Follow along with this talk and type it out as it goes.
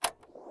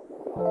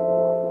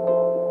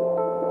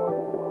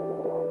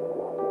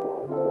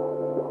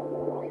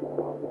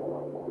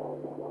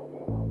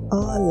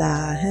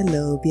Hola,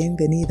 hello,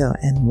 bienvenido,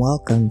 and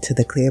welcome to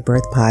the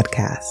Clearbirth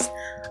podcast.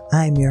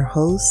 I'm your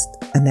host,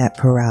 Annette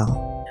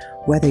Perel.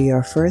 Whether you're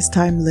a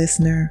first-time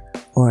listener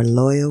or a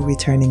loyal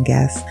returning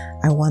guest,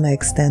 I want to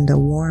extend a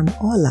warm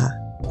hola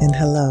and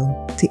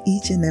hello to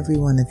each and every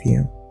one of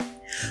you.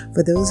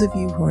 For those of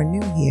you who are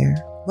new here,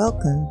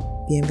 welcome,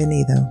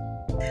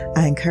 bienvenido.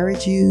 I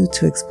encourage you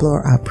to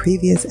explore our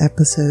previous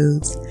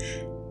episodes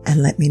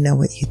and let me know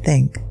what you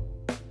think.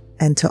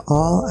 And to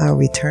all our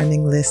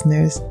returning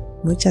listeners,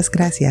 muchas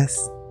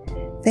gracias.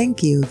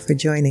 Thank you for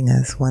joining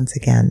us once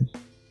again.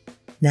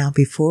 Now,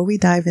 before we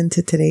dive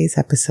into today's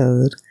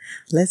episode,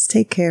 let's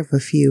take care of a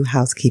few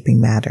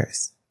housekeeping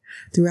matters.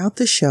 Throughout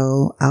the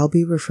show, I'll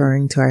be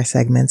referring to our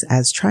segments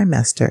as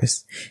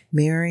trimesters,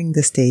 mirroring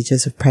the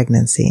stages of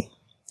pregnancy.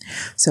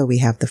 So we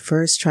have the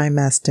first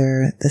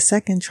trimester, the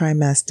second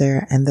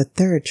trimester, and the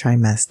third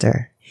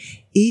trimester,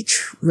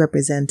 each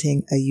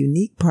representing a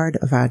unique part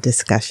of our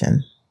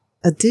discussion.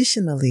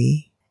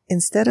 Additionally,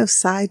 instead of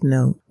side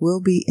note,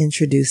 we'll be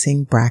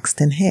introducing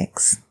Braxton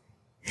Hicks.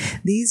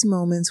 These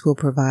moments will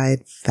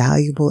provide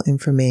valuable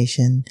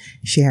information,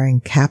 sharing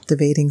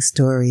captivating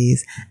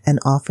stories, and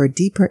offer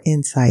deeper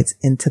insights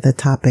into the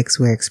topics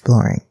we're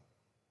exploring.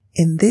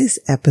 In this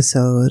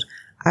episode,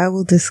 I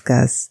will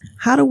discuss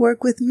how to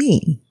work with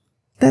me.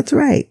 That's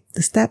right,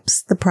 the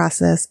steps, the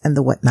process, and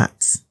the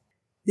whatnots.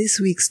 This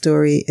week's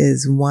story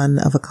is one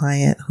of a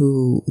client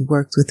who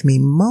worked with me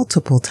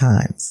multiple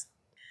times.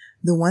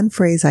 The one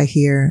phrase I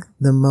hear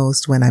the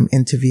most when I'm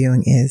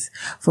interviewing is,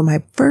 for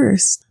my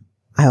first,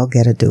 I'll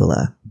get a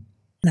doula.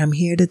 And I'm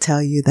here to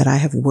tell you that I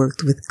have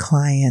worked with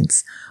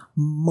clients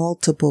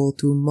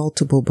through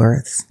multiple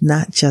births,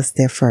 not just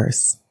their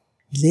first.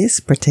 This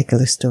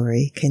particular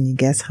story, can you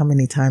guess how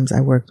many times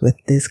I worked with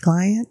this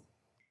client?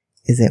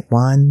 Is it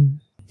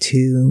 1,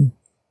 2,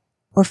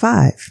 or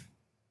 5?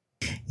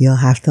 You'll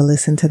have to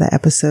listen to the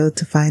episode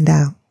to find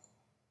out.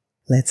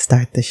 Let's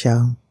start the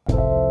show.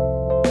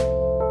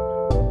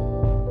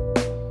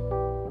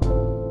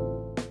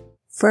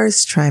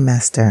 First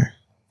trimester,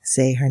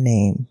 say her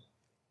name.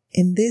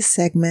 In this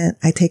segment,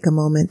 I take a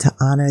moment to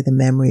honor the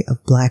memory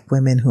of Black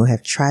women who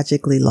have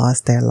tragically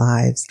lost their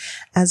lives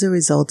as a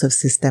result of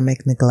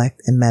systemic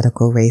neglect and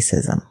medical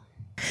racism.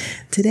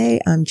 Today,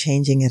 I'm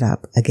changing it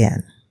up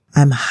again.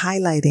 I'm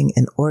highlighting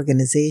an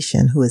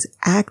organization who is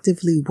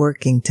actively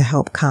working to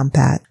help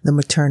combat the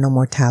maternal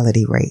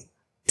mortality rate.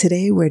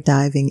 Today, we're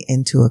diving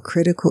into a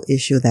critical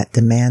issue that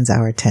demands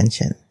our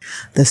attention: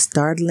 the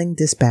startling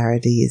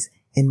disparities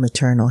in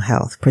maternal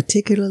health,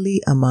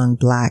 particularly among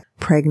Black,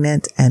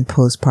 pregnant, and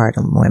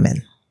postpartum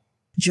women.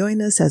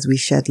 Join us as we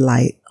shed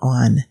light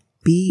on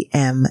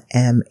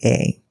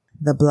BMMA,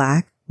 the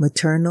Black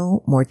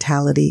Maternal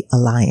Mortality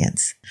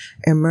Alliance,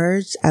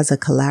 emerged as a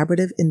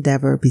collaborative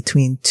endeavor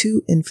between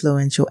two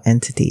influential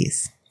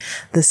entities,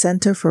 the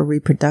Center for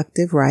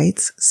Reproductive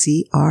Rights,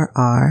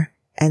 CRR,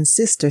 and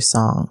Sister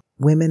Song,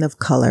 Women of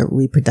Color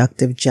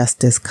Reproductive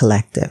Justice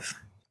Collective.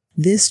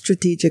 This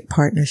strategic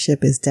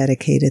partnership is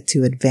dedicated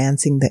to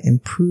advancing the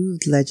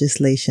improved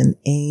legislation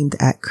aimed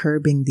at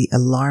curbing the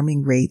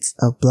alarming rates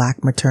of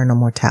Black maternal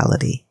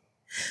mortality.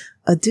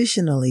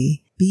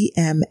 Additionally,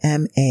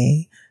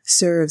 BMMA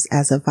serves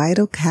as a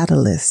vital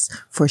catalyst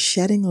for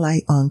shedding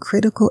light on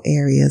critical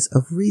areas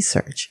of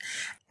research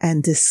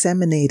and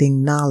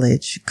disseminating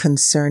knowledge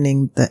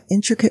concerning the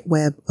intricate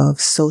web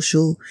of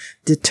social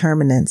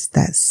determinants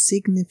that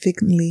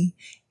significantly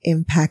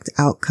impact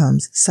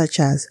outcomes such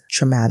as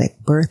traumatic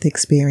birth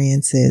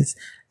experiences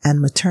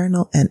and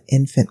maternal and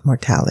infant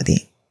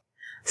mortality.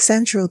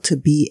 Central to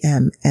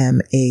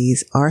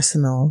BMMA's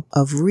arsenal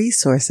of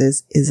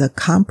resources is a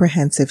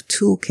comprehensive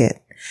toolkit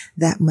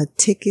that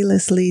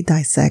meticulously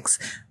dissects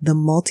the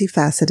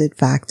multifaceted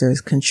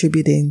factors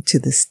contributing to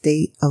the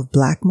state of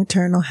Black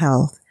maternal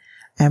health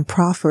and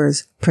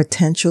proffers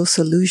potential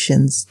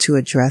solutions to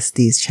address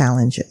these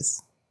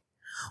challenges.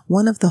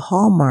 One of the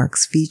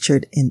hallmarks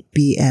featured in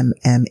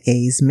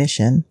BMMA's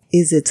mission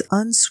is its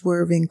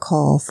unswerving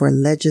call for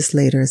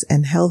legislators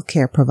and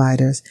healthcare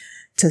providers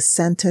to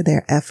center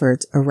their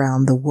efforts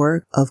around the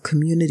work of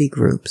community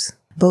groups,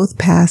 both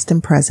past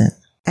and present.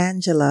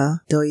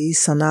 Angela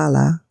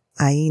Doisonala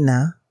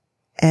Aina,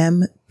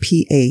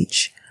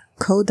 MPH,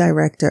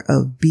 co-director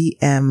of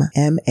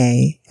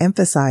BMMA,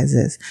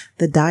 emphasizes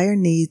the dire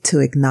need to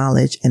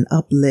acknowledge and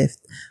uplift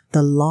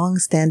the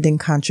long-standing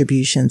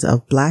contributions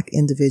of Black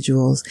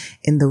individuals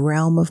in the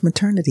realm of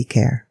maternity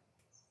care.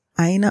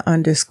 Aina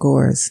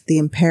underscores the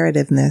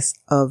imperativeness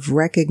of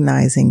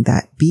recognizing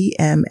that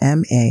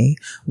BMMA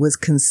was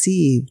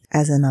conceived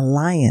as an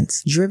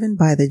alliance driven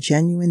by the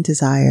genuine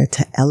desire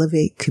to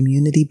elevate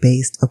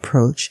community-based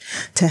approach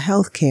to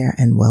healthcare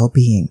and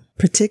well-being,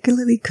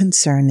 particularly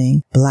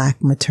concerning Black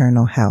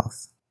maternal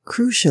health.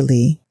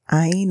 Crucially,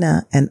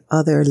 Aina and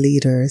other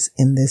leaders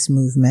in this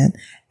movement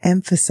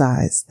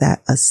emphasize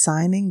that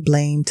assigning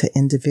blame to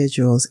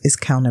individuals is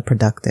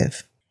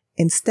counterproductive.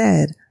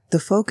 Instead, the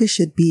focus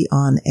should be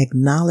on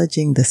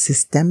acknowledging the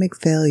systemic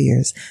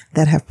failures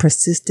that have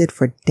persisted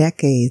for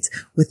decades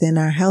within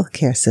our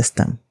healthcare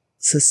system.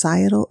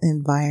 societal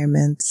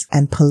environments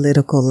and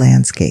political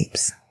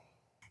landscapes.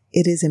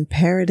 It is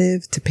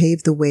imperative to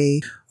pave the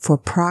way for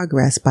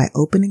progress by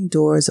opening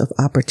doors of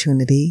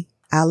opportunity,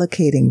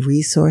 allocating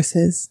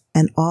resources,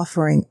 and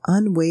offering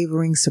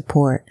unwavering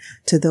support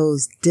to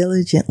those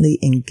diligently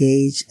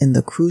engaged in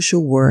the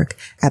crucial work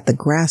at the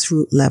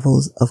grassroots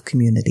levels of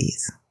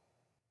communities.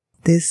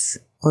 This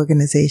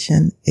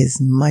organization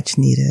is much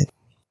needed.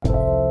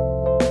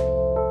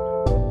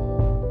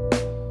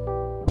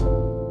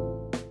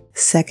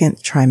 Second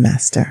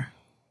trimester.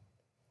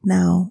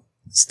 Now,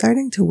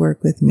 starting to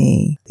work with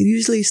me, it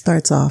usually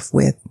starts off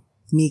with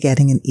me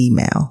getting an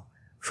email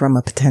from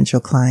a potential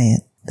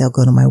client. They'll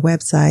go to my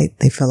website,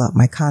 they fill out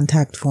my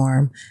contact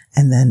form,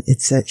 and then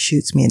it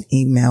shoots me an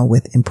email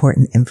with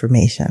important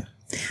information,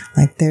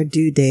 like their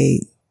due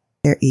date,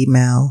 their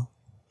email,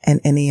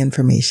 and any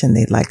information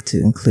they'd like to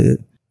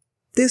include.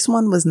 This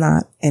one was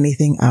not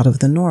anything out of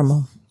the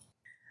normal.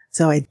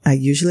 So I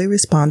usually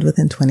respond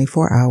within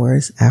 24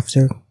 hours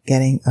after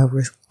getting a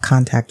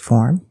contact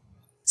form.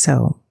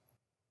 So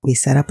we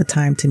set up a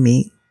time to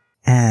meet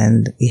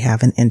and we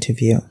have an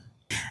interview.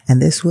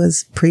 And this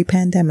was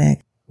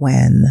pre-pandemic,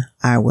 when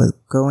I was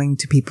going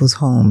to people's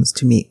homes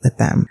to meet with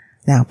them.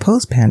 Now,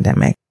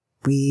 post-pandemic,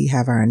 we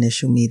have our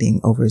initial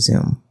meeting over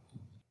Zoom.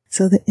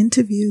 So the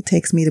interview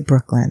takes me to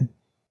Brooklyn.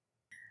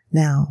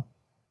 Now,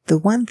 the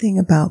one thing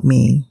about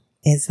me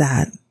is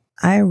that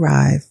I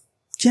arrive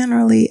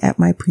generally at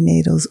my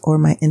prenatals or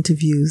my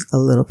interviews a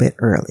little bit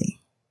early.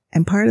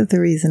 And part of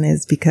the reason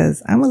is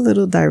because I'm a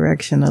little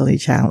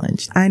directionally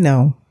challenged. I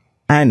know.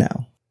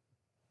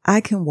 I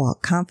can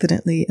walk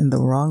confidently in the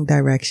wrong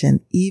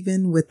direction,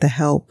 even with the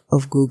help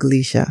of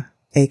Googleisha,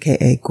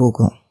 aka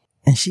Google.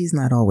 And she's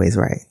not always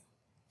right.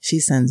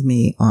 She sends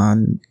me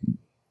on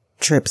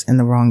trips in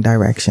the wrong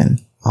direction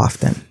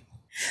often.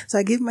 So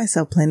I give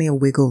myself plenty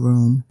of wiggle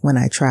room when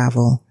I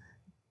travel,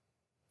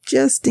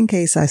 just in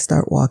case I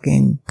start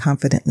walking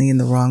confidently in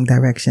the wrong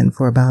direction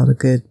for about a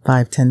good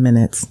 5-10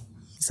 minutes.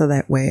 So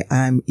that way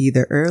I'm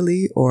either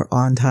early or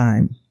on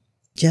time,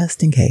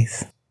 just in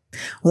case.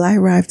 Well, I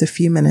arrived a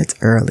few minutes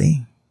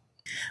early.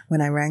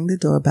 When I rang the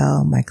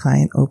doorbell, my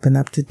client opened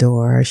up the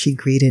door. She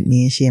greeted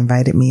me and she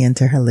invited me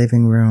into her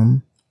living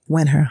room.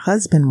 When her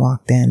husband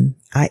walked in,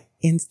 I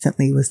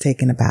instantly was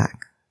taken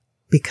aback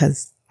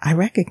because I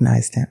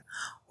recognized him.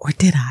 Or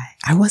did I?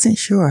 I wasn't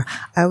sure.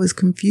 I was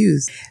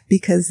confused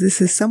because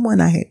this is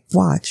someone I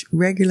watch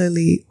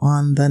regularly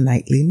on the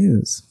nightly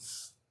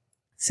news.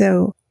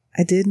 So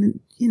I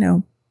didn't,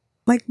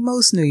 like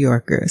most New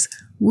Yorkers,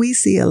 we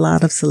see a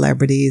lot of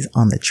celebrities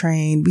on the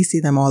train. We see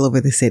them all over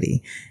the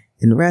city,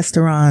 in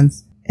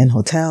restaurants, in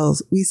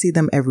hotels. We see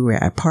them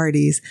everywhere at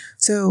parties.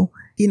 So,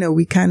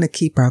 we kind of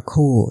keep our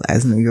cool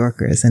as New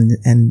Yorkers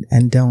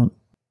and don't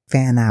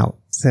fan out,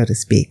 so to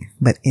speak.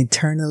 But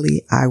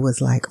internally, I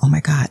was like, oh my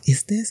God,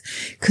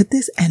 could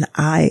this? And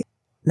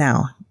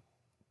now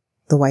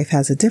the wife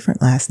has a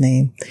different last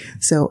name.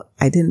 So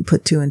I didn't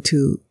put two and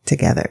two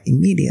together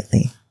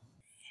immediately.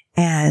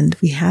 And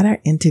we had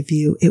our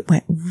interview. It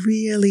went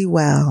really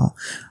well.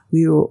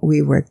 We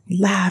were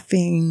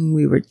laughing.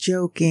 We were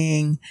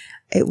joking.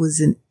 It was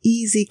an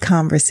easy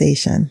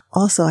conversation.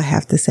 Also, I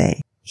have to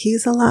say,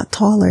 he's a lot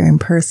taller in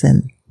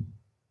person.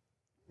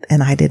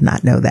 And I did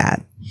not know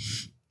that.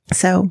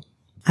 So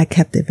I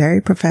kept it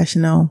very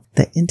professional.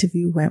 The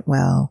interview went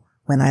well.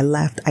 When I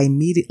left, I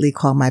immediately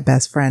called my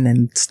best friend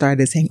and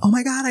started saying, oh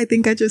my God, I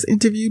think I just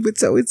interviewed with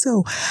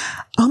so-and-so.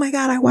 Oh my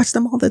God, I watch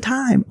them all the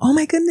time. Oh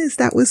my goodness,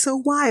 that was so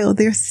wild.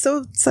 They're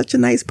such a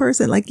nice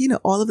person. Like,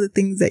 all of the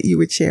things that you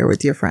would share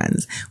with your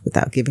friends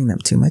without giving them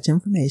too much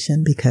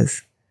information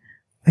because,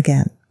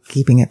 again,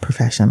 keeping it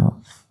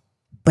professional.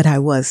 But I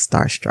was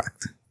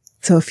starstruck.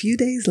 So a few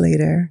days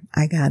later,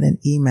 I got an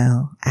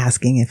email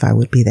asking if I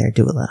would be their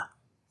doula.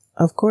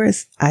 Of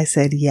course, I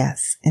said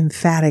yes,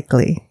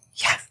 emphatically.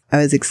 Yes. I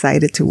was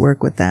excited to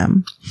work with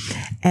them.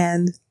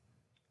 And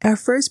our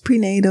first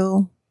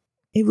prenatal,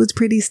 it was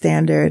pretty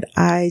standard.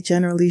 I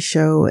generally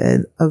show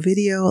a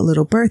video, a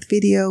little birth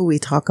video. We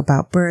talk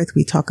about birth.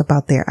 We talk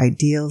about their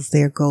ideals,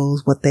 their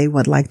goals, what they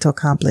would like to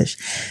accomplish.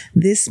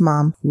 This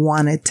mom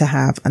wanted to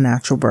have a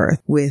natural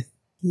birth with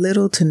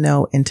little to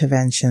no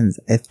interventions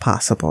if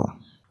possible,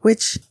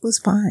 which was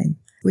fine,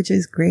 which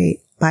is great.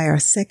 By our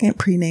second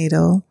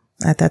prenatal,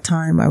 at that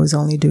time, I was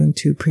only doing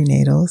 2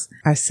 prenatals.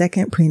 Our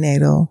second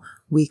prenatal,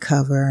 we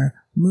cover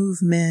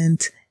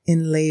movement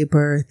in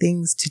labor,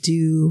 things to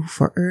do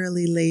for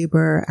early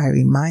labor. I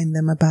remind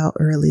them about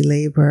early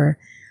labor.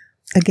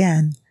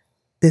 Again,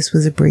 this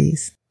was a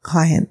breeze.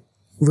 Client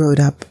wrote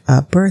up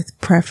a birth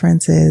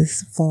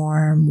preferences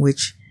form,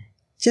 which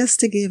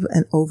just to give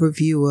an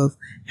overview of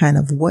kind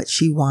of what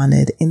she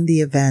wanted in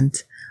the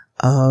event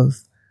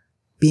of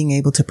being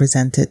able to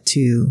present it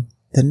to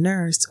the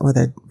nurse or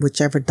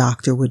whichever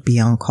doctor would be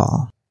on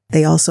call.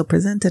 They also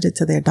presented it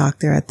to their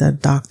doctor at the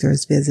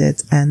doctor's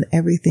visits, and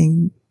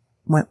everything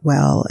went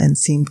well and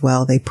seemed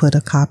well. They put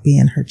a copy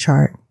in her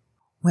chart.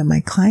 When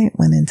my client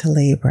went into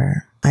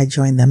labor, I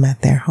joined them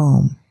at their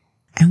home,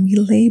 and we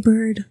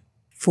labored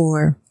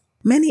for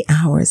many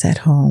hours at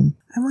home.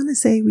 I want to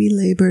say we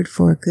labored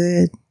for a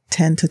good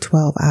 10 to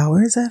 12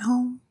 hours at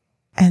home.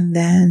 And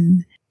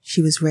then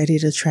she was ready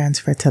to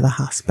transfer to the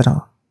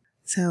hospital.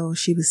 So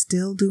she was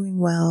still doing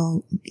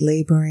well,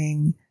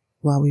 laboring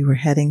while we were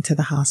heading to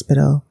the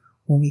hospital.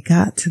 When we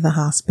got to the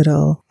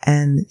hospital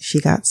and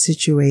she got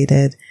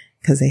situated,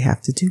 because they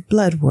have to do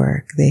blood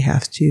work, they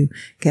have to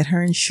get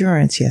her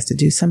insurance, she has to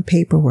do some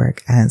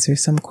paperwork, answer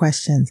some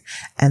questions,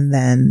 and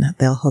then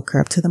they'll hook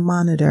her up to the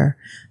monitor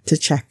to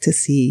check to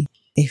see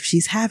if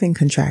she's having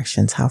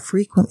contractions, how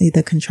frequently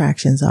the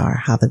contractions are,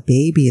 how the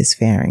baby is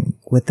faring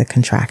with the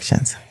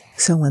contractions.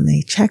 So when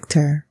they checked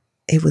her,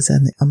 it was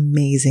an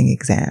amazing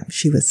exam.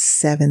 She was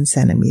 7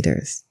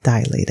 centimeters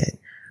dilated,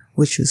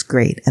 which was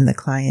great. And the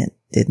client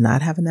did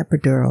not have an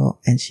epidural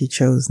and she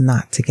chose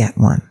not to get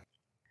one.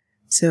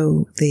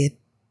 So they had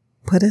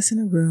put us in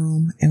a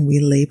room and we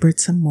labored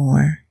some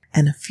more.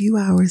 And a few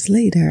hours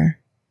later,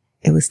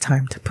 it was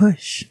time to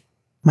push.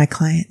 My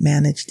client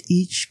managed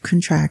each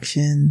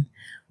contraction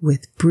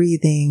with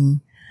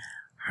breathing.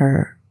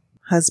 Her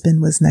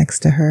husband was next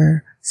to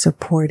her,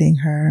 supporting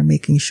her,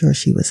 making sure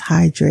she was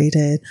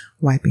hydrated,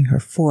 wiping her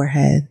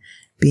forehead,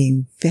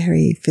 being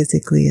very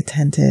physically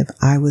attentive.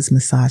 I was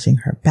massaging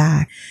her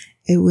back.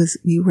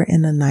 We were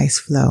in a nice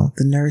flow.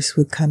 The nurse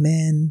would come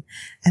in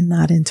and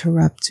not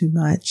interrupt too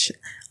much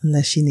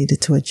unless she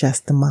needed to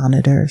adjust the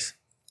monitors.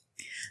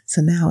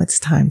 So now it's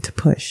time to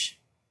push.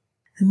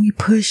 And we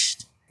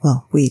pushed.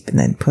 Well, we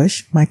didn't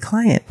push. My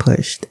client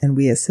pushed and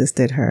we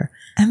assisted her.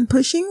 And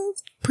pushing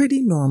was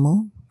pretty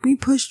normal. We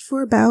pushed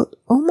for about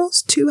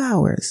almost 2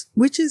 hours,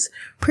 which is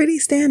pretty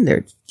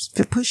standard.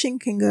 Pushing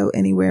can go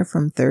anywhere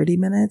from 30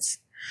 minutes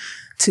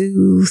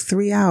to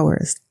 3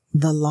 hours.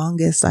 The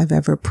longest I've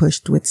ever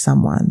pushed with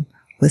someone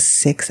was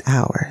 6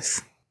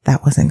 hours.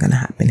 That wasn't going to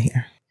happen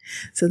here.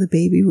 So the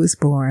baby was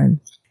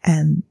born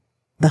and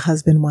the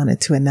husband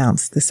wanted to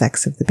announce the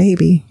sex of the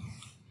baby.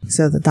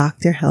 So the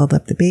doctor held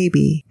up the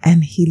baby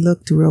and he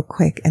looked real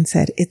quick and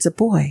said, "It's a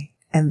boy."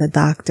 And the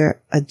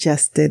doctor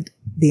adjusted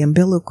the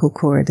umbilical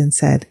cord and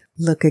said,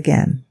 "Look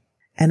again."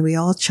 And we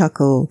all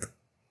chuckled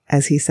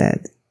as he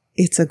said,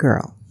 "It's a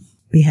girl."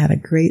 We had a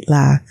great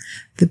laugh.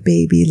 The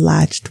baby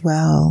latched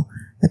well.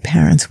 The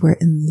parents were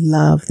in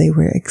love. They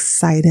were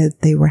excited.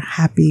 They were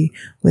happy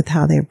with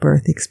how their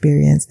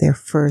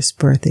first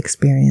birth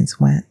experience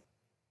went.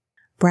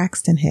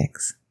 Braxton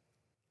Hicks,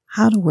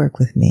 how to work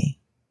with me.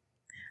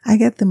 I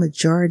get the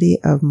majority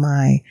of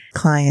my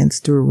clients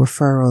through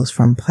referrals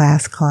from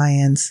past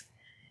clients,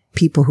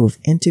 people who've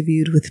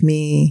interviewed with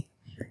me,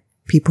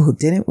 people who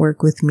didn't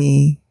work with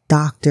me,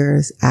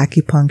 doctors,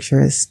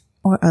 acupuncturists,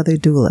 or other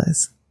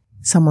doulas.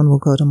 Someone will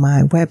go to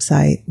my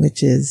website,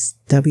 which is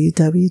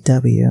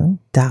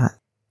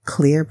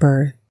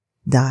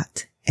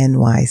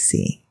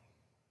www.clearbirth.nyc.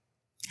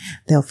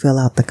 They'll fill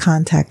out the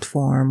contact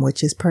form,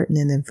 which is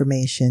pertinent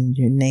information,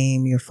 your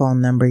name, your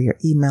phone number, your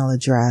email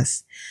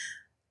address,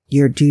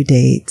 your due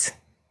date,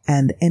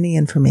 and any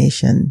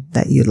information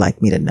that you'd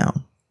like me to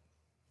know.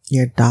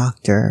 Your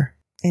doctor,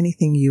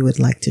 anything you would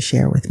like to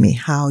share with me,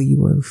 how you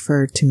were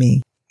referred to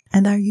me.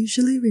 And I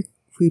usually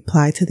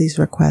reply to these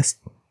requests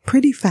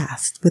pretty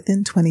fast,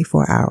 within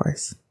 24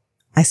 hours.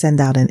 I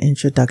send out an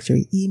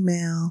introductory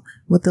email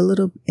with a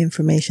little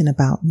information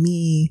about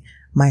me,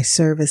 my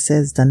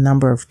services, the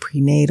number of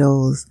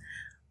prenatals,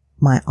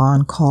 my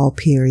on-call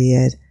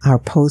period, our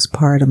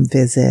postpartum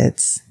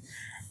visits,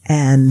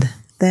 and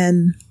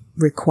then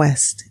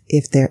request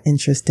if they're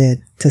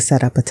interested to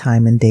set up a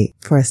time and date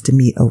for us to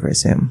meet over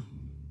Zoom.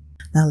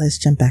 Now let's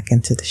jump back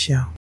into the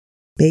show.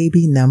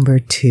 Baby number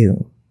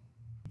 2.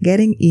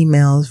 Getting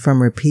emails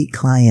from repeat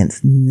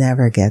clients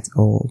never gets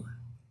old.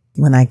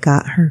 When I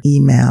got her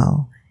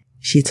email,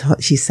 she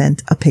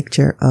sent a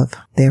picture of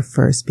their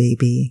first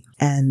baby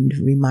and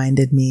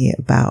reminded me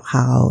about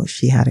how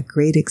she had a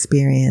great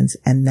experience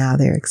and now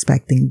they're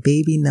expecting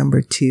baby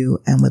number 2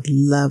 and would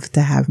love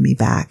to have me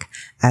back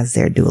as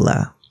their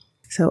doula.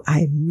 So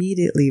I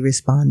immediately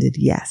responded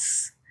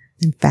yes,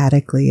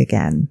 emphatically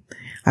again.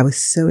 I was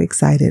so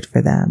excited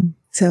for them.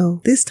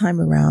 So this time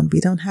around, we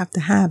don't have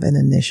to have an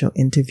initial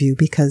interview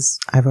because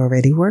I've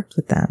already worked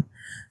with them.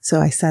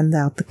 So I send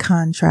out the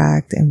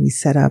contract and we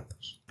set up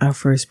our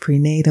first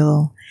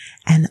prenatal.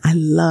 And I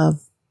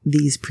love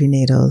these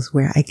prenatals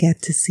where I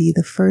get to see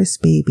the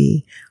first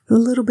baby a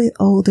little bit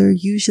older,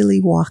 usually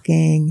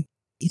walking,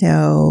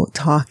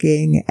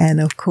 talking.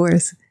 And of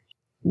course,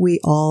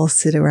 we all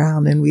sit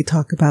around and we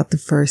talk about the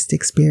first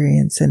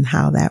experience and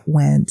how that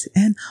went.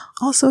 And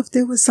also if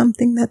there was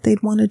something that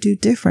they'd want to do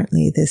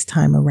differently this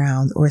time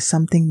around or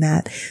something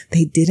that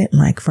they didn't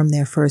like from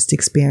their first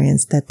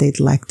experience that they'd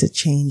like to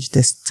change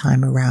this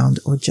time around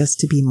or just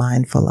to be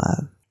mindful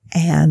of.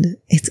 And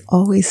it's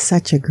always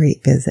such a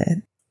great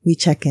visit. We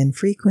check in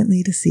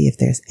frequently to see if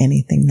there's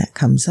anything that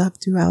comes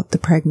up throughout the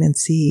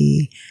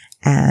pregnancy,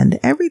 and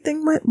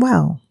everything went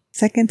well.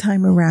 Second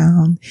time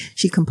around,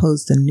 she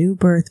composed a new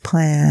birth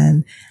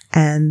plan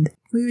and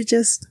we were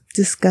just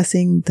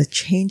discussing the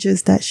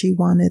changes that she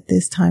wanted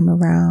this time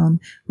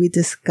around. We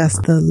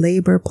discussed the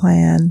labor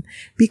plan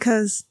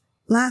because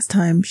last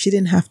time she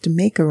didn't have to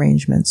make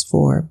arrangements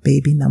for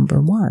baby number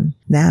 1.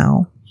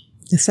 Now,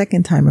 the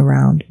second time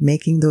around,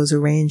 making those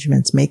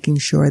arrangements, making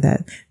sure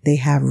that they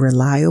have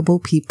reliable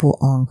people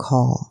on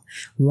call.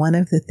 One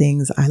of the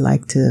things I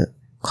like to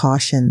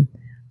caution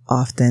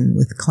often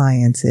with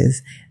clients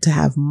is to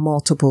have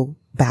multiple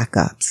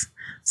backups.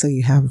 So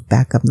you have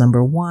backup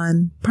number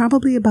 1,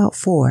 probably about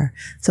 4.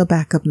 So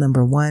backup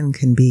number 1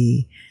 can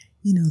be,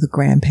 the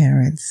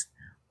grandparents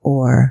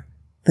or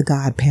the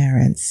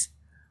godparents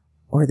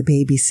or the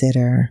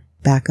babysitter.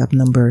 Backup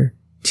number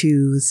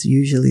 2 is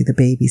usually the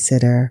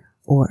babysitter,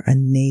 or a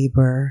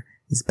neighbor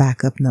is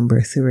backup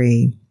number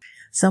 3.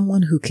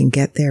 Someone who can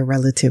get there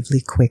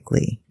relatively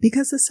quickly.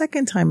 Because the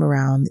second time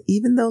around,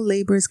 even though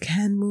labors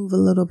can move a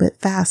little bit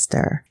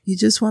faster, you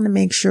just want to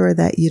make sure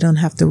that you don't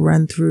have to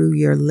run through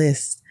your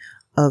list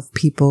of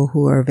people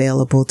who are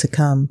available to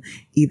come,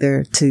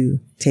 either to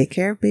take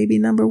care of baby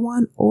number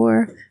 1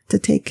 or to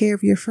take care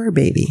of your fur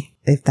baby,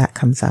 if that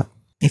comes up,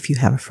 if you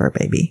have a fur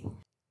baby.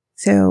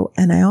 So,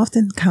 and I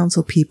often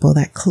counsel people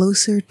that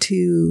closer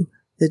to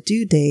the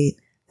due date,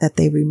 that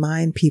they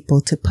remind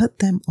people to put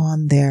them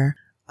on their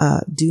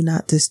do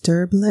not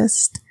disturb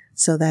list,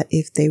 so that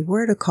if they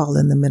were to call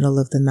in the middle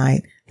of the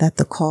night, that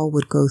the call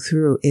would go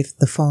through if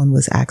the phone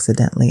was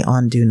accidentally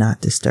on do not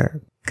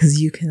disturb.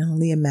 Because you can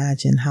only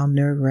imagine how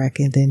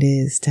nerve-wracking it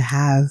is to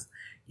have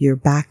your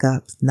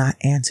backup not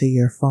answer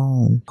your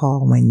phone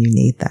call when you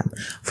need them.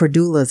 For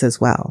doulas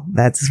as well,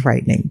 that's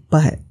frightening.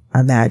 But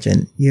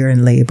imagine you're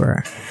in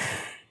labor.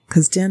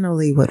 Because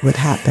generally what would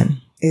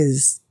happen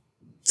is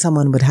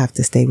someone would have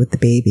to stay with the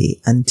baby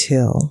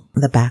until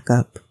the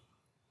backup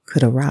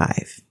could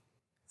arrive.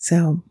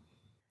 So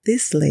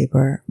this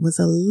labor was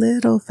a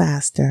little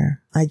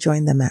faster. I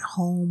joined them at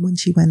home when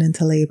she went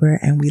into labor,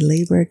 and we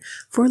labored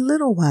for a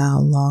little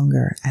while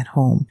longer at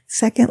home.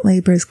 Second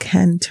labors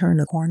can turn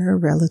a corner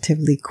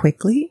relatively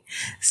quickly.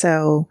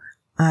 So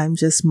I'm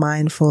just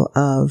mindful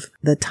of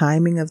the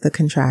timing of the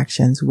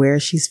contractions, where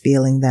she's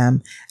feeling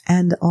them,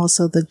 and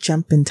also the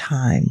jump in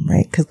time,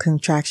 right? Because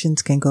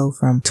contractions can go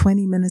from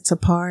 20 minutes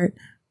apart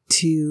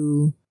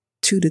to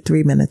 2 to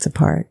 3 minutes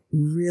apart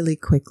really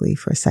quickly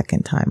for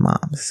second time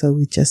moms. So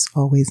we just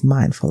always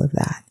mindful of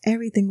that.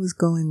 Everything was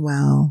going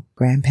well.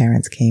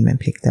 Grandparents came and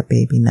picked up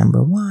baby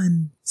number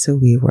 1. So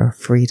we were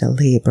free to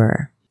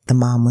labor. The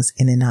mom was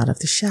in and out of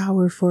the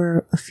shower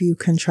for a few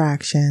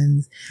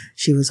contractions.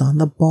 She was on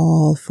the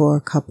ball for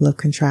a couple of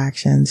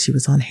contractions. She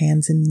was on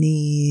hands and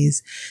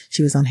knees.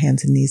 She was on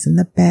hands and knees in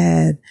the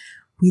bed.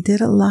 We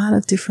did a lot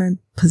of different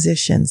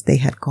positions. They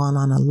had gone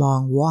on a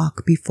long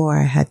walk before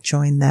I had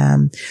joined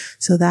them.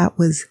 So that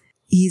was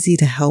easy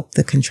to help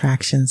the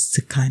contractions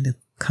to kind of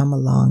come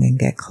along and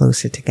get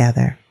closer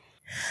together.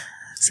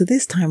 So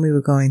this time we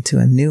were going to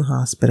a new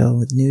hospital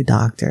with new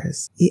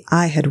doctors.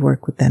 I had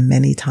worked with them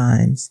many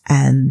times,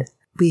 and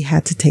we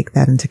had to take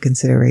that into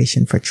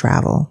consideration for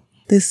travel.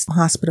 This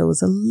hospital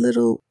was a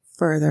little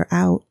further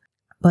out,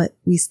 but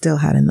we still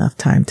had enough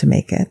time to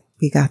make it.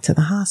 We got to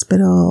the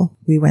hospital.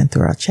 We went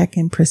through our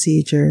check-in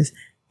procedures.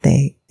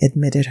 They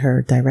admitted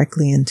her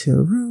directly into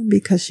a room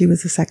because she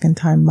was a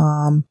second-time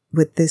mom.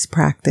 With this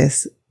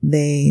practice,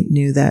 they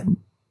knew that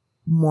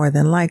more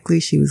than likely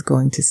she was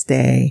going to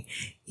stay,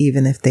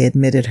 even if they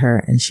admitted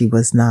her and she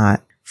was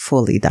not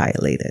fully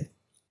dilated.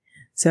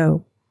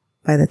 So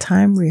by the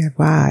time we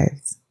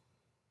arrived,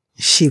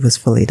 she was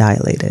fully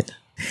dilated.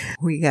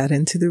 We got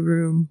into the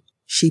room.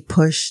 She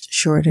pushed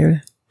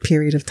shorter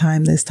period of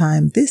time this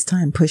time. This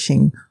time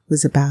pushing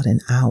was about an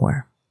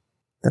hour.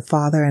 The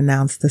father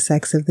announced the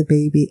sex of the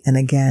baby. And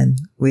again,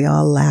 we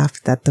all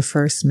laughed at the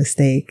first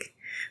mistake,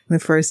 the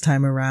first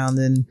time around,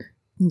 and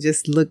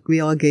we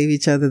all gave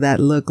each other that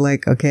look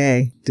like,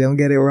 okay, don't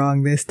get it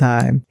wrong this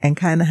time, and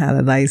kind of had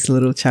a nice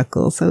little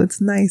chuckle. So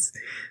it's nice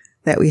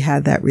that we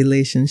had that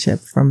relationship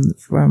from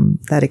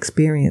that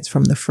experience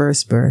from the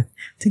first birth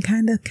to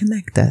kind of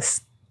connect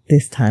us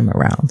this time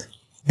around.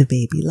 The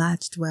baby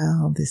latched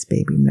well. This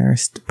baby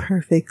nursed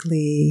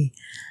perfectly.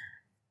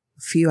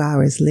 A few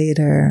hours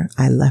later,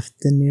 I left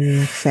the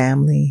new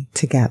family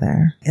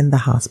together in the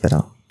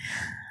hospital.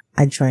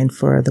 I joined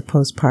for the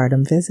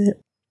postpartum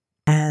visit,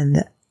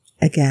 and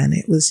again,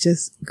 it was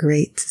just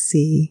great to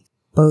see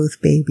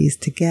both babies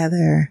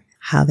together,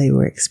 how they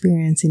were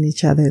experiencing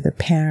each other. The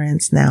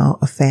parents, now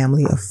a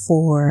family of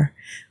 4.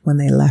 When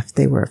they left,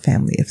 they were a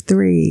family of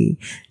 3.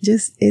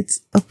 It's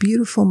a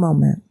beautiful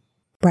moment.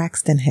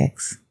 Braxton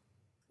Hicks,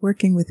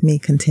 working with me,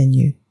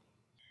 continued.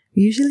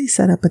 We usually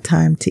set up a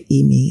time to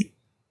e-meet,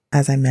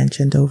 as I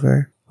mentioned,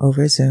 over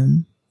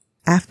Zoom.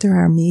 After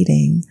our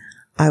meeting,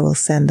 I will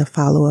send a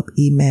follow-up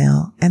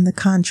email and the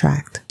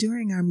contract.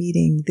 During our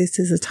meeting, this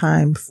is a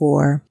time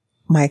for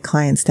my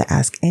clients to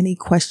ask any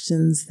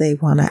questions they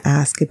want to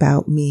ask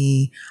about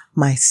me,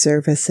 my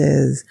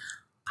services,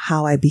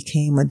 how I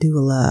became a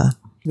doula,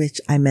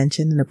 which I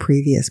mentioned in a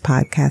previous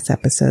podcast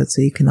episode,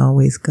 so you can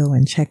always go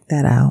and check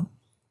that out.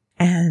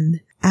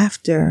 And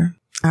after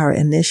our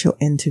initial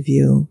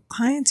interview,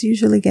 clients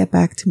usually get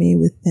back to me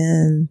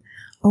within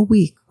a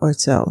week or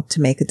so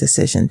to make a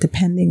decision,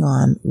 depending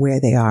on where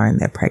they are in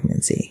their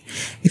pregnancy.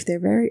 If they're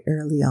very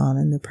early on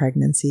in the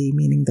pregnancy,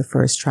 meaning the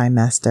first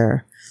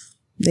trimester,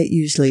 that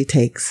usually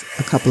takes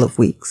a couple of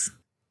weeks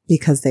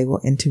because they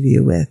will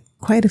interview with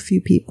quite a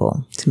few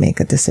people to make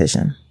a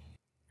decision.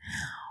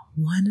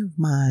 One of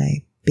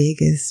my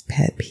biggest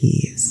pet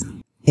peeves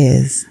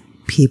is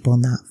people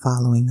not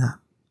following up.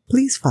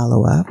 Please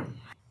follow up.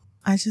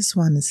 I just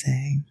want to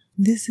say,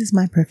 this is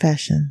my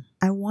profession.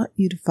 I want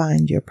you to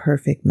find your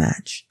perfect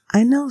match.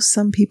 I know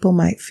some people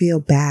might feel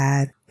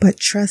bad, but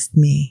trust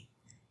me,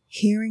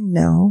 hearing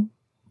no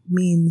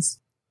means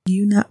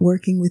you not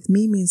working with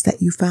me means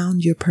that you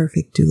found your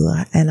perfect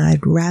doula. And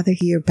I'd rather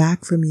hear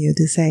back from you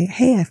to say,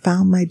 hey, I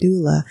found my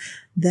doula,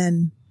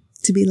 than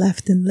to be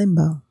left in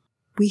limbo.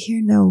 We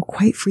hear no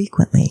quite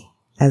frequently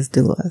as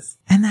doulas,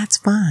 and that's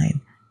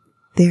fine.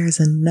 There's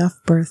enough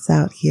births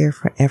out here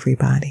for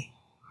everybody.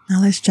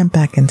 Now let's jump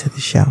back into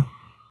the show.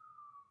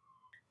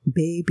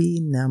 Baby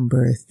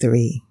number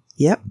 3.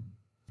 Yep.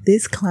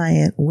 This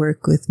client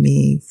worked with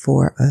me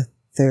for a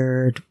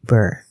 3rd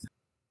birth.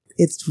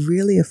 It's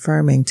really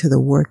affirming to the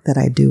work that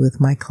I do with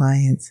my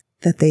clients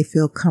that they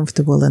feel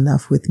comfortable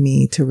enough with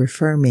me to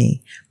refer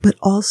me, but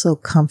also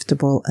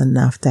comfortable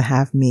enough to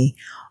have me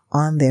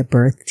on their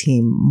birth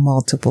team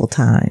multiple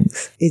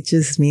times. It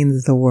just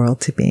means the world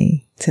to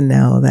me to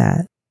know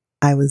that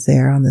I was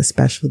there on this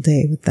special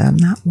day with them,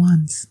 not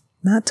once,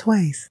 not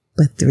twice,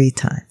 but 3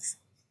 times.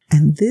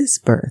 And this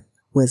birth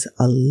was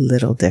a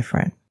little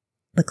different.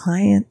 The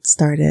client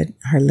started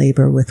her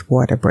labor with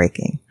water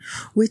breaking,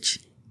 which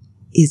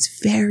is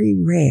very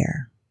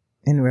rare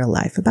in real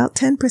life. About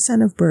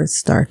 10% of births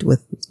start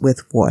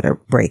with water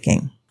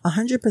breaking.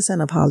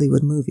 100% of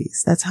Hollywood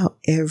movies, that's how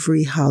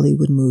every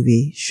Hollywood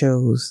movie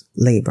shows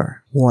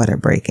labor, water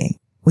breaking,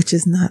 which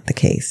is not the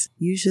case.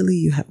 Usually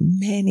you have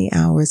many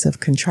hours of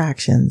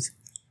contractions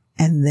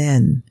and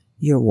then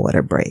your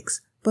water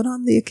breaks. But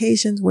on the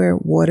occasions where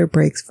water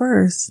breaks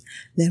first,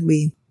 then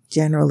we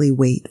generally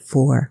wait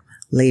for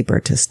labor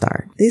to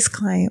start. This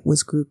client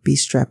was Group B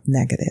strep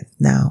negative.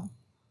 Now,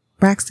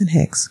 Braxton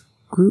Hicks,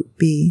 Group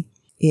B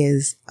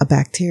is a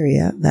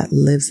bacteria that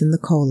lives in the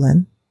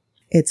colon.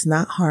 It's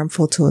not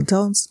harmful to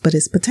adults, but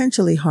it's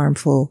potentially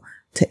harmful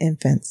to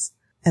infants.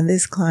 And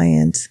this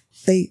client,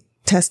 they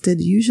tested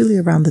usually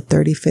around the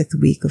 35th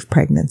week of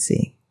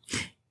pregnancy.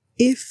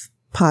 If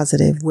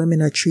positive,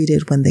 women are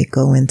treated when they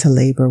go into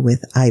labor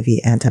with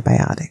IV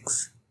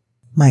antibiotics.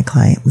 My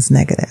client was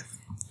negative.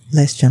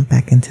 Let's jump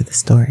back into the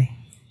story.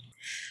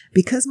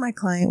 Because my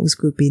client was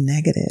Group B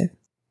negative,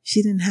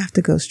 she didn't have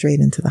to go straight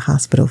into the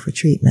hospital for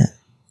treatment.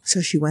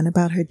 So she went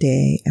about her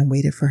day and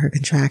waited for her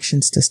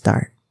contractions to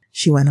start.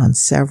 She went on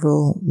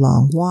several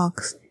long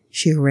walks.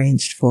 She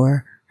arranged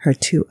for her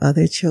 2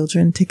 other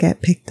children to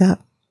get picked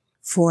up.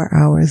 4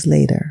 hours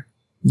later,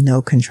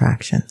 no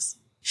contractions.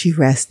 She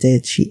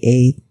rested, she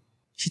ate,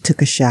 she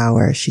took a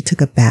shower, she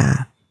took a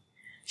bath.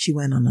 She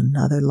went on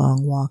another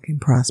long walk in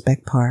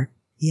Prospect Park.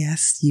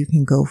 Yes, you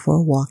can go for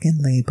a walk in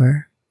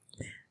labor.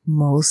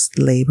 Most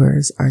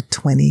labors are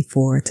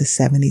 24 to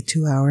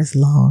 72 hours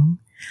long.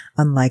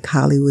 Unlike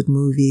Hollywood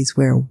movies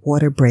where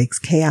water breaks,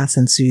 chaos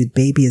ensued,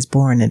 baby is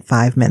born in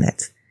 5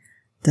 minutes.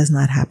 Does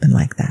not happen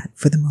like that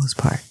for the most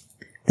part.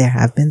 There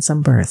have been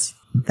some births.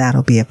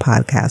 That'll be a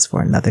podcast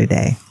for another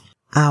day.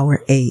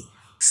 Hour 8,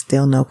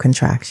 still no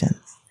contractions.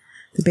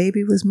 The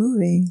baby was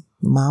moving.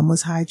 Mom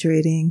was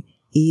hydrating,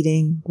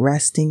 eating,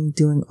 resting,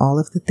 doing all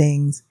of the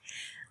things.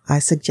 I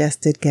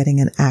suggested getting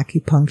an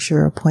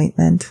acupuncture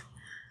appointment.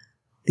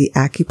 The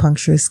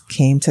acupuncturist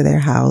came to their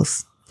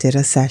house, did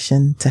a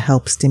session to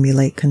help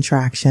stimulate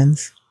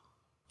contractions.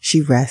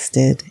 She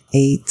rested,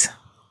 ate,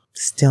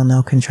 still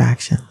no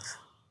contractions.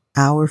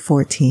 Hour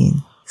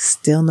 14,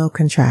 still no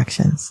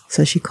contractions.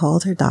 So she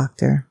called her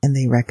doctor and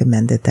they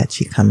recommended that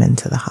she come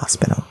into the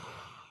hospital.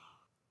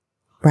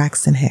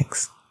 Braxton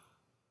Hicks.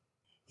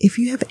 If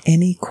you have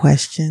any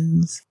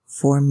questions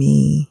for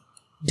me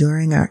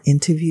during our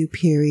interview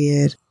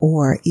period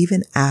or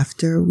even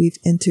after we've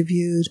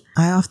interviewed,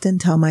 I often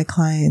tell my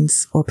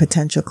clients or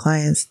potential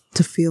clients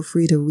to feel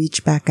free to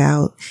reach back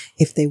out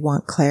if they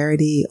want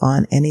clarity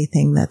on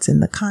anything that's in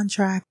the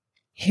contract.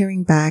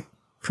 Hearing back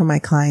from my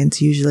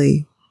clients,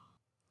 usually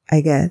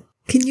I get,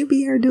 can you be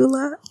your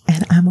doula?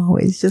 And I'm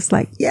always just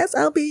like, yes,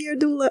 I'll be your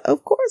doula.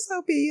 Of course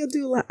I'll be your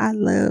doula. I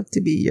love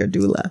to be your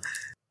doula.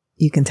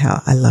 You can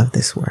tell I love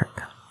this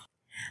work.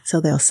 So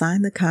they'll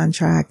sign the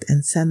contract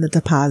and send the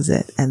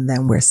deposit, and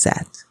then we're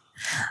set.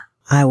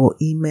 I will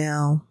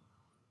email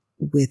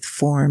with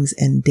forms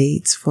and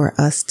dates for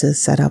us to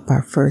set up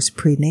our first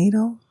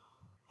prenatal.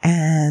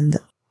 And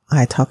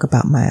I talk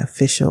about my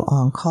official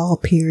on-call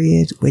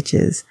period, which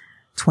is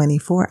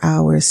 24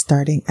 hours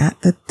starting at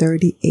the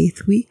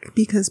 38th week,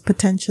 because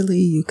potentially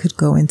you could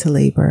go into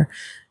labor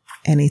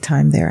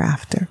anytime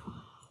thereafter.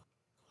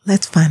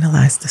 Let's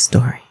finalize the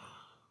story.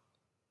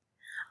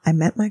 I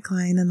met my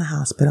client in the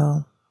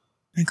hospital.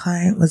 My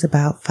client was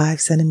about 5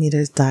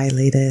 centimeters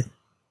dilated.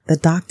 The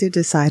doctor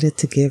decided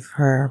to give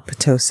her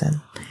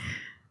Pitocin.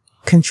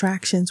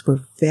 Contractions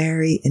were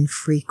very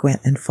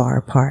infrequent and far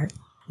apart.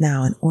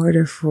 Now, in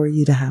order for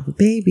you to have a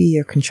baby,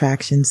 your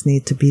contractions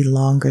need to be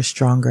longer,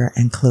 stronger,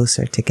 and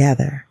closer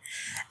together.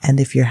 And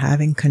if you're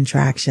having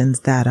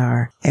contractions that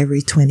are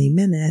every 20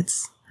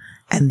 minutes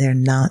and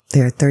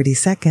they're 30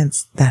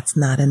 seconds, that's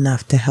not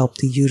enough to help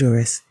the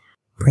uterus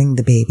bring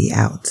the baby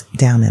out,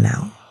 down and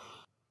out.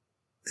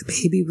 The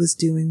baby was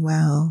doing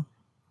well.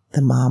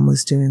 The mom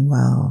was doing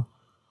well.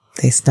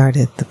 They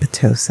started the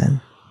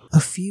Pitocin. A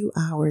few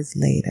hours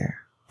later,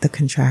 the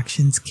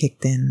contractions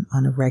kicked in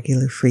on a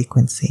regular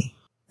frequency.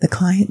 The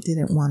client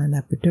didn't want an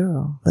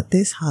epidural, but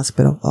this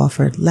hospital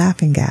offered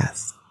laughing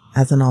gas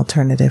as an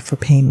alternative for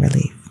pain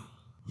relief.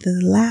 The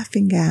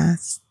laughing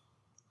gas,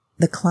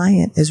 the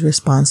client is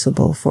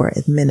responsible for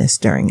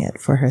administering it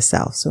for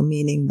herself. So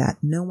meaning that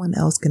no one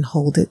else can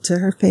hold it to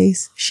her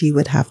face. She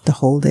would have to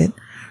hold it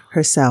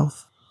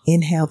herself,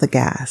 inhale the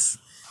gas,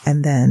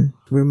 and then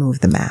remove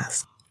the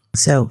mask.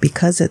 So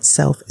because it's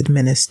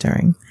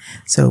self-administering,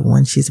 so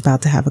when she's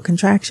about to have a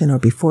contraction or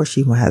before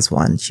she has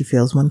one, she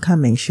feels one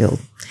coming, she'll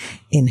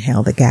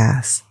inhale the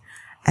gas.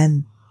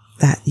 And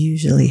that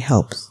usually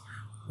helps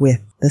with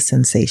the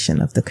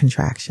sensation of the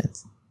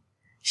contractions.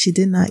 She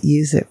did not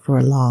use it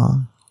for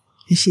long,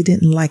 and she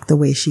didn't like the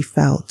way she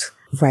felt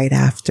right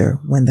after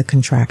when the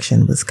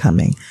contraction was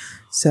coming.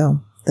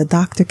 So the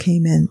doctor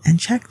came in and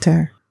checked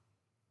her,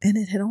 and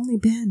it had only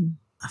been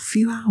a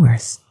few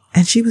hours,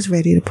 and she was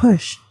ready to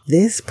push.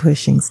 This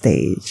pushing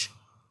stage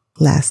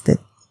lasted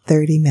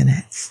 30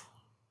 minutes,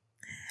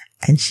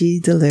 and she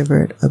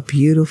delivered a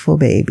beautiful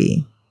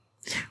baby.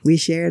 We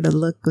shared a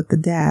look with the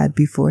dad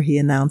before he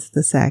announced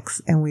the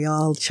sex, and we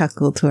all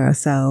chuckled to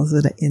ourselves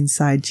with an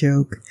inside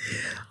joke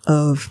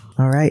of,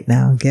 all right,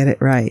 now get it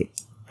right.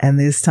 And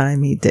this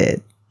time he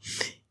did.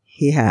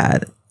 He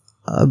had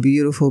a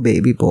beautiful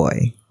baby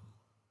boy.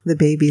 The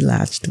baby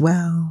latched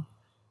well,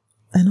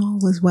 and all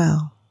was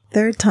well.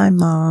 Third time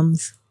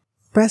moms,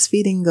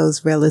 breastfeeding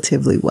goes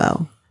relatively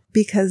well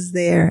because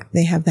they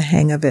have the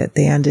hang of it.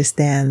 They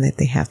understand that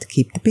they have to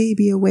keep the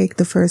baby awake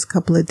the first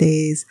couple of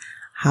days,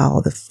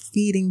 how the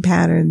feeding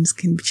patterns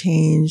can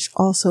change,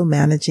 also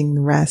managing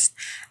the rest,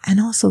 and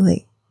also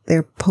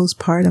their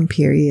postpartum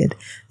period.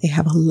 They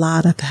have a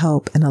lot of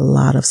help and a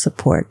lot of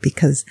support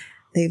because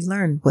they've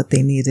learned what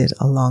they needed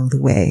along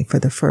the way. For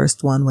the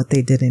first one, what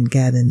they didn't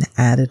get, and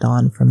added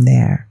on from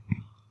there.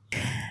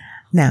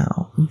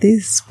 Now,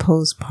 this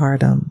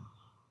postpartum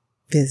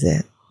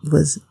visit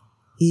was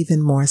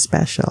even more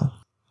special.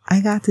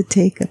 I got to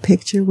take a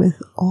picture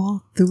with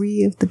all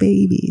 3 of the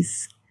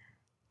babies.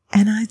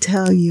 And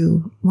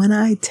when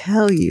I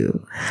tell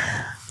you,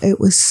 it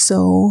was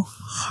so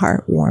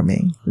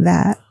heartwarming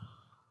that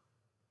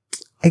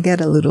I get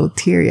a little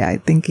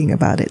teary-eyed thinking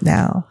about it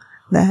now,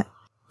 that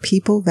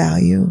people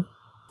value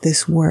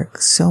this work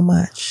so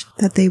much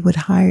that they would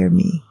hire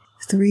me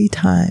 3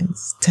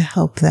 times to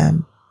help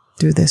them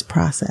through this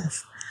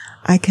process.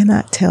 I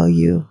cannot tell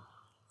you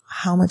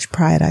how much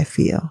pride I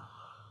feel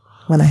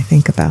when I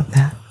think about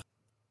that.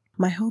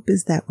 My hope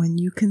is that when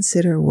you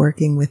consider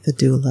working with a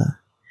doula,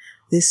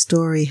 this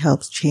story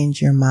helps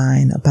change your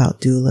mind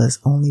about doulas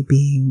only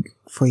being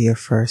for your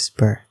first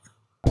birth.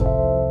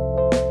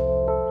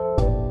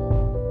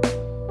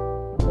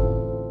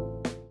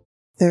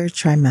 Third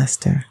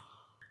trimester.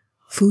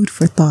 Food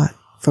for thought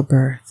for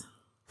birth.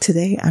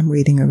 Today I'm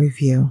reading a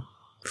review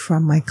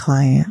from my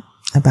client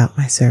about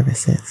my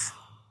services.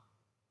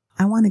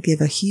 I want to give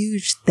a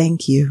huge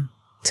thank you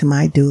to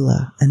my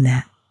doula,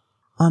 Annette.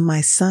 On my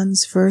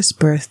son's first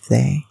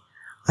birthday,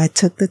 I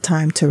took the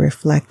time to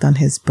reflect on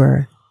his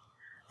birth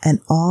and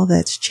all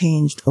that's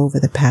changed over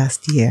the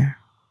past year.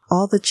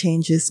 All the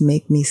changes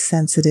make me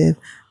sensitive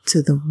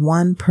to the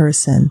one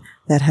person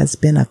that has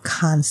been a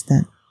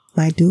constant,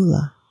 my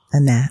doula,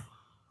 Annette.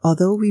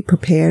 Although we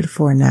prepared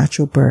for a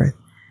natural birth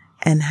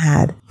and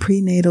had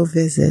prenatal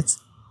visits,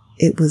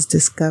 it was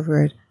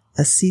discovered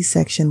a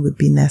C-section would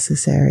be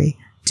necessary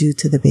due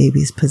to the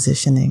baby's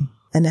positioning.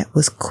 Annette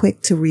was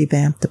quick to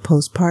revamp the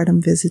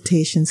postpartum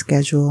visitation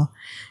schedule,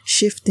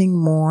 shifting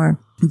more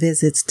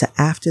visits to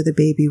after the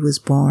baby was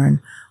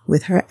born.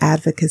 With her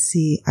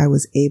advocacy, I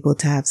was able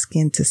to have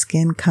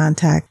skin-to-skin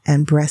contact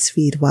and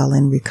breastfeed while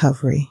in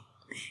recovery.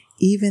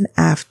 Even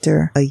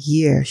after a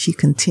year, she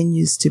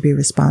continues to be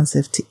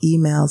responsive to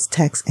emails,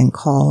 texts, and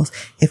calls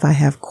if I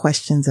have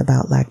questions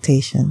about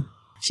lactation.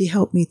 She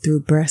helped me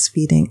through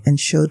breastfeeding and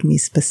showed me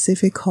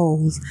specific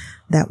holes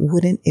that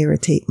wouldn't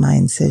irritate my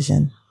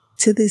incision.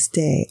 To this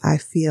day, I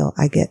feel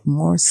I get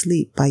more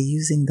sleep by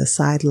using the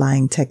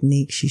side-lying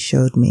technique she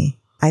showed me.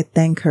 I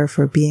thank her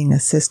for being a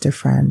sister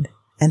friend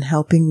and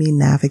helping me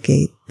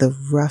navigate the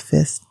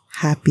roughest,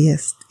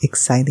 happiest,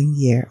 exciting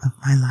year of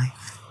my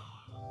life.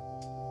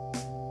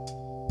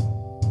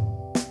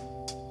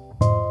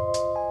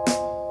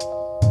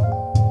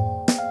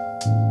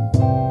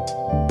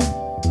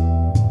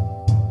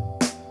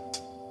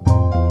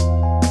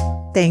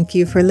 Thank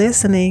you for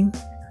listening.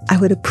 I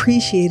would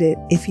appreciate it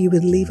if you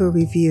would leave a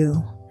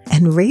review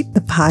and rate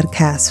the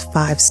podcast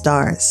 5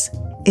 stars.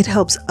 It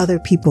helps other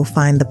people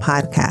find the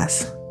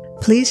podcast.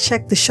 Please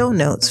check the show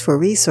notes for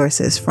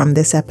resources from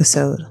this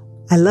episode.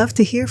 I love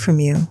to hear from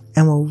you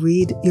and will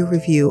read your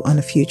review on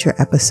a future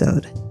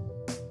episode.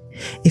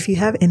 If you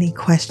have any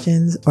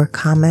questions or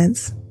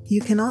comments,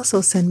 you can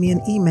also send me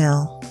an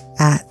email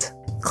at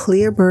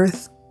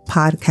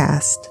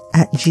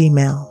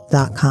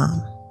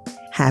clearbirthpodcast@gmail.com.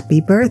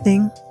 Happy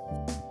birthing!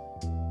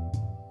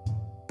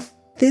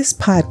 This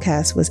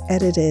podcast was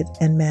edited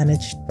and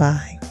managed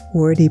by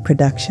Wordy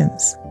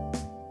Productions.